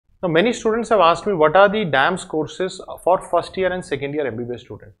Now, many students have asked me what are the DAMS courses for first year and second year MBBS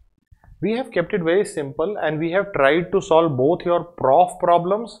student. We have kept it very simple and we have tried to solve both your prof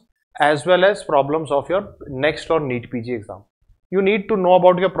problems as well as problems of your next or NEET PG exam. You need to know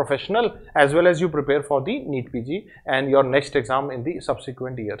about your professional as well as you prepare for the NEET PG and your next exam in the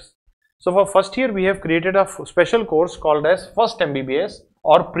subsequent years. So for first year, we have created a special course called as First MBBS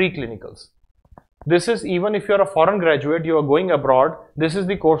or Preclinicals. This is, even if you are a foreign graduate, you are going abroad, this is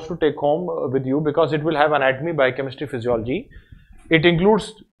the course to take home with you because it will have anatomy, biochemistry, physiology. It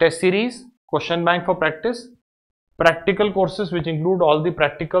includes test series, question bank for practice, practical courses which include all the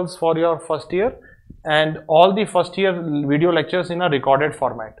practicals for your first year, and all the first year video lectures in a recorded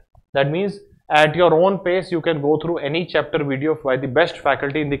format. That means at your own pace you can go through any chapter video by the best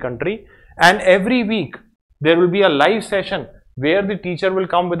faculty in the country, and every week there will be a live session where the teacher will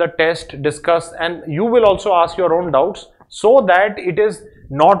come with a test, discuss, and you will also ask your own doubts, so that it is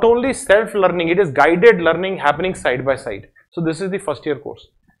not only self-learning, it is guided learning happening side by side. So this is the first year course.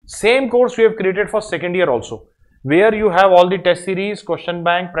 Same course we have created for second year also, where you have all the test series, question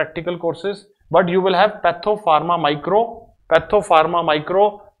bank, practical courses, but you will have Patho Pharma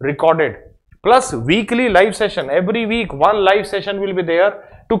Micro recorded, plus weekly live session. Every week one live session will be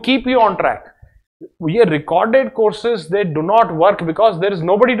there to keep you on track. Your recorded courses, they do not work because there is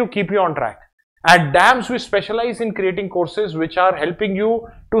nobody to keep you on track. At DAMS, we specialize in creating courses which are helping you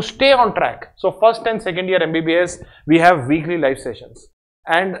to stay on track. So first and second year MBBS, we have weekly live sessions.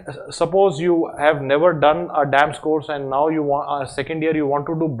 And suppose you have never done a DAMS course and now you want second year, you want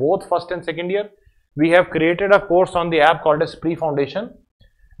to do both first and second year. We have created a course on the app called as Pre-Foundation,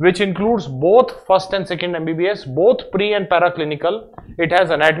 which includes both first and second MBBS, both pre and paraclinical. It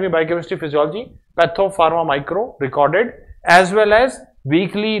has anatomy, biochemistry, physiology, Patho Pharma Micro recorded, as well as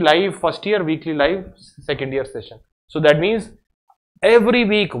weekly live first year, weekly live second year session. So that means every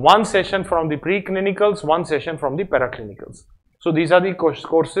week one session from the preclinicals, one session from the paraclinicals. So these are the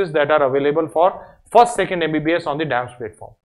courses that are available for first, second MBBS on the DAMS platform.